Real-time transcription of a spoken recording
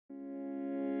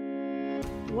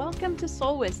Welcome to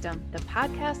Soul Wisdom, the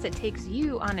podcast that takes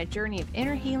you on a journey of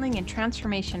inner healing and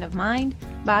transformation of mind,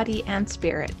 body, and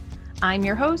spirit. I'm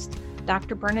your host,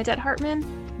 Dr. Bernadette Hartman,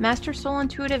 Master Soul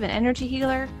Intuitive and Energy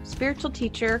Healer, spiritual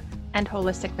teacher, and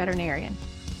holistic veterinarian.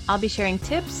 I'll be sharing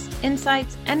tips,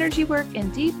 insights, energy work,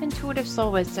 and deep intuitive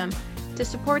soul wisdom to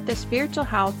support the spiritual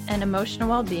health and emotional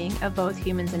well-being of both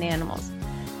humans and animals.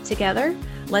 Together,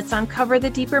 let's uncover the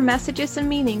deeper messages and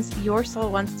meanings your soul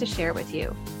wants to share with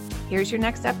you. Here's your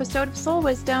next episode of Soul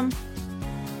Wisdom.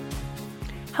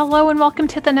 Hello and welcome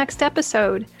to the next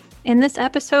episode. In this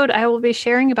episode, I will be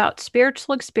sharing about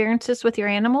spiritual experiences with your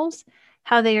animals,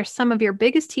 how they are some of your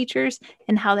biggest teachers,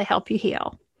 and how they help you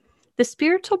heal. The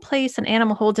spiritual place an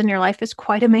animal holds in your life is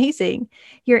quite amazing.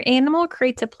 Your animal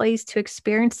creates a place to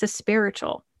experience the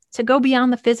spiritual, to go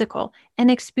beyond the physical,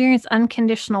 and experience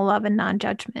unconditional love and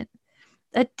non-judgment.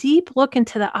 A deep look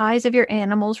into the eyes of your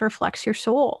animals reflects your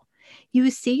soul. You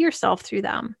see yourself through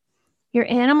them. Your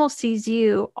animal sees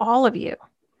you, all of you.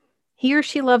 He or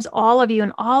she loves all of you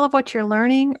and all of what you're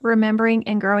learning, remembering,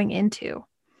 and growing into.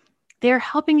 They're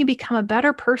helping you become a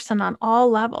better person on all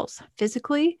levels,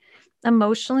 physically,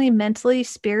 emotionally, mentally,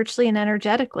 spiritually, and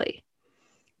energetically.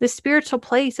 The spiritual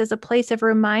place is a place of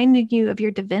reminding you of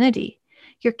your divinity,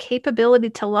 your capability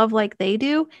to love like they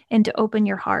do, and to open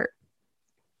your heart.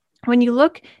 When you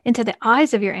look into the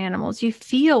eyes of your animals, you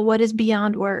feel what is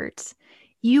beyond words.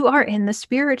 You are in the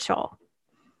spiritual.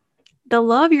 The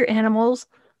love your animals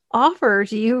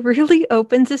offers you really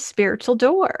opens a spiritual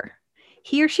door.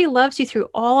 He or she loves you through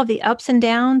all of the ups and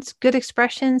downs, good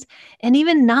expressions, and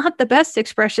even not the best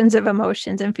expressions of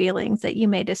emotions and feelings that you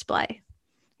may display.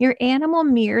 Your animal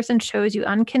mirrors and shows you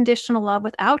unconditional love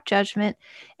without judgment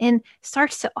and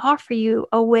starts to offer you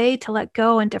a way to let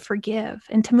go and to forgive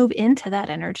and to move into that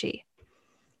energy.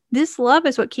 This love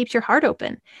is what keeps your heart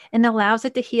open and allows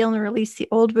it to heal and release the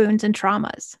old wounds and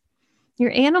traumas.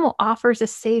 Your animal offers a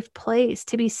safe place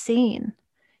to be seen,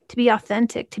 to be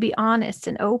authentic, to be honest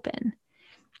and open.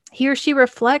 He or she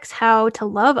reflects how to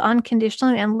love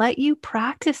unconditionally and let you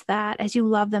practice that as you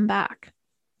love them back.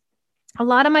 A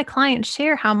lot of my clients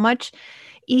share how much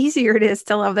easier it is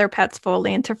to love their pets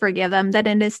fully and to forgive them than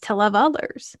it is to love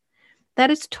others. That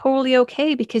is totally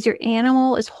okay because your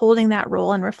animal is holding that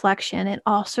role in reflection and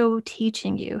also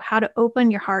teaching you how to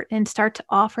open your heart and start to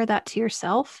offer that to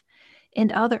yourself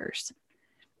and others.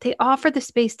 They offer the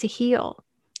space to heal,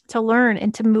 to learn,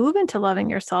 and to move into loving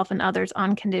yourself and others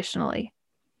unconditionally.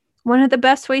 One of the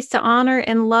best ways to honor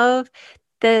and love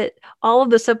that all of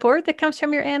the support that comes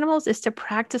from your animals is to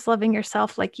practice loving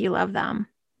yourself like you love them.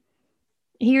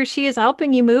 He or she is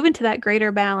helping you move into that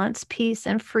greater balance, peace,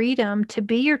 and freedom to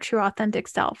be your true authentic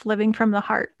self, living from the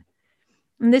heart.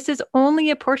 And this is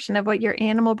only a portion of what your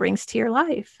animal brings to your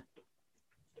life.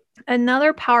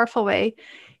 Another powerful way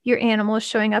your animal is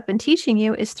showing up and teaching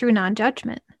you is through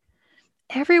non-judgment.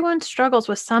 Everyone struggles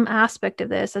with some aspect of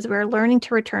this as we're learning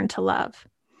to return to love.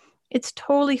 It's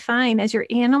totally fine as your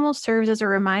animal serves as a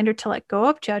reminder to let go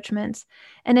of judgments,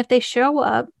 and if they show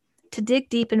up, to dig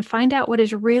deep and find out what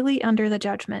is really under the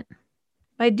judgment.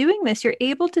 By doing this, you're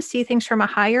able to see things from a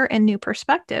higher and new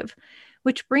perspective,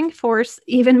 which bring forth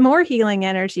even more healing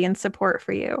energy and support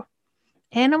for you.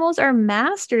 Animals are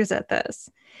masters at this.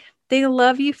 They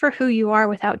love you for who you are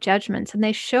without judgments, and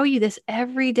they show you this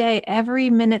every day, every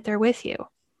minute they're with you.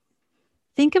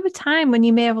 Think of a time when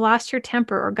you may have lost your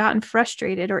temper or gotten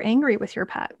frustrated or angry with your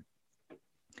pet.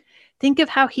 Think of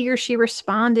how he or she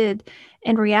responded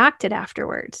and reacted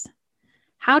afterwards.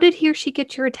 How did he or she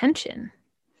get your attention?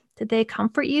 Did they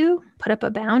comfort you, put up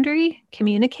a boundary,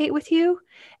 communicate with you?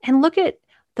 And look at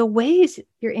the ways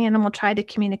your animal tried to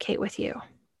communicate with you.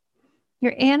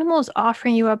 Your animal is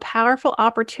offering you a powerful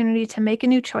opportunity to make a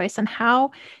new choice on how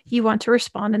you want to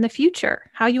respond in the future,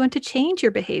 how you want to change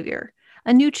your behavior,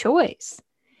 a new choice.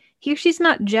 He or she's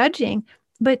not judging,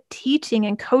 but teaching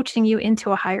and coaching you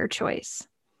into a higher choice.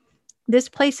 This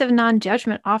place of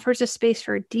non-judgment offers a space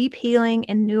for deep healing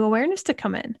and new awareness to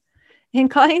come in. And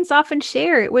clients often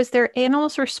share it was their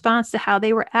animal's response to how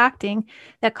they were acting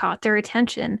that caught their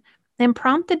attention and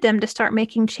prompted them to start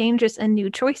making changes and new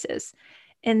choices.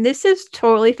 And this is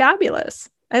totally fabulous.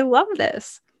 I love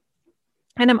this.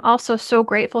 And I'm also so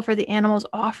grateful for the animals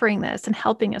offering this and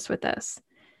helping us with this.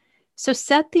 So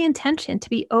set the intention to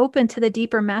be open to the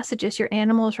deeper messages your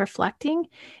animal is reflecting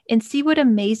and see what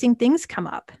amazing things come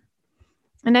up.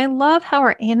 And I love how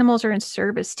our animals are in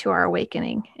service to our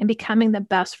awakening and becoming the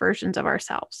best versions of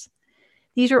ourselves.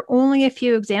 These are only a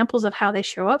few examples of how they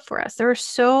show up for us. There are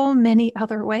so many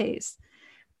other ways.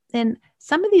 And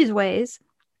some of these ways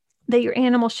that your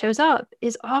animal shows up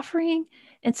is offering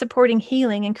and supporting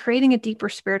healing and creating a deeper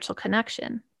spiritual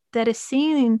connection. that is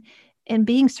seen and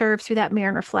being served through that mirror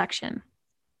and reflection.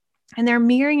 And they're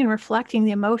mirroring and reflecting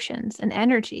the emotions and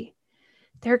energy.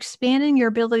 They're expanding your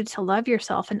ability to love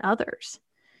yourself and others.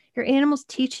 Your animal's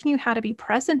teaching you how to be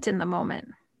present in the moment.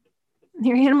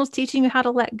 Your animal's teaching you how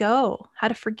to let go, how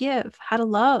to forgive, how to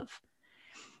love.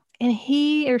 And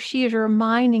he or she is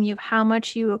reminding you how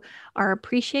much you are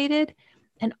appreciated,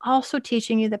 and also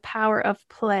teaching you the power of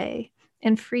play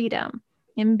and freedom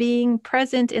and being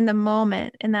present in the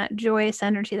moment in that joyous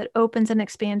energy that opens and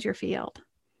expands your field.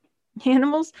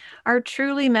 Animals are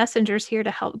truly messengers here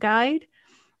to help guide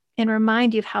and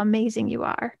remind you of how amazing you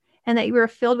are, and that you are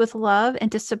filled with love,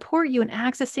 and to support you in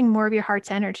accessing more of your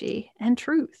heart's energy and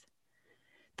truth.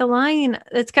 The line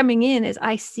that's coming in is,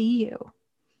 I see you.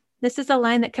 This is a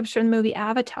line that comes from the movie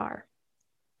Avatar.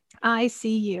 I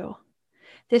see you.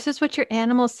 This is what your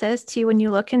animal says to you when you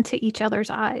look into each other's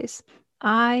eyes.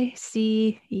 I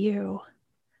see you.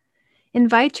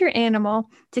 Invite your animal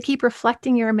to keep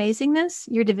reflecting your amazingness,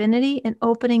 your divinity, and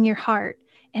opening your heart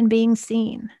and being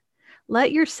seen.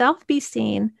 Let yourself be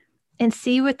seen and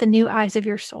see with the new eyes of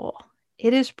your soul.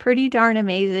 It is pretty darn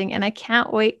amazing, and I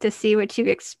can't wait to see what you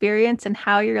experience and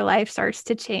how your life starts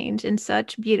to change in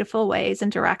such beautiful ways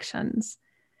and directions.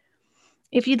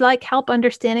 If you'd like help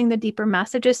understanding the deeper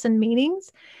messages and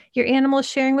meanings your animal is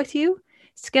sharing with you,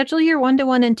 schedule your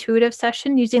one-to-one intuitive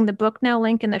session using the Book Now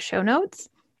link in the show notes,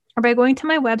 or by going to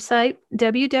my website,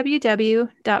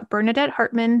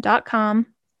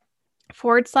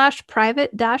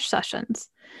 www.bernadettehartman.com/private-sessions.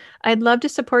 I'd love to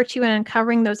support you in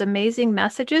uncovering those amazing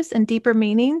messages and deeper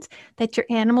meanings that your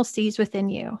animal sees within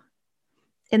you.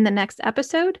 In the next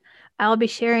episode, I'll be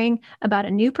sharing about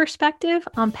a new perspective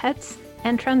on pets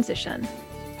and transition.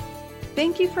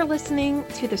 Thank you for listening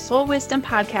to the Soul Wisdom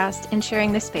Podcast and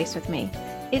sharing this space with me.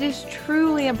 It is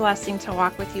truly a blessing to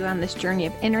walk with you on this journey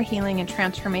of inner healing and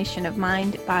transformation of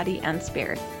mind, body, and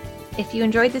spirit. If you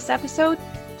enjoyed this episode,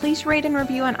 please rate and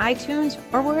review on iTunes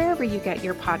or wherever you get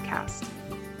your podcast.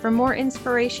 For more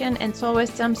inspiration and soul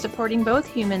wisdom supporting both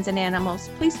humans and animals,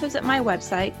 please visit my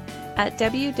website at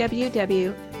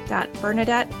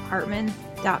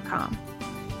www.bernadettehartman.com.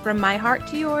 From my heart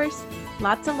to yours,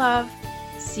 lots of love.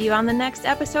 See you on the next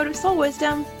episode of Soul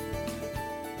Wisdom.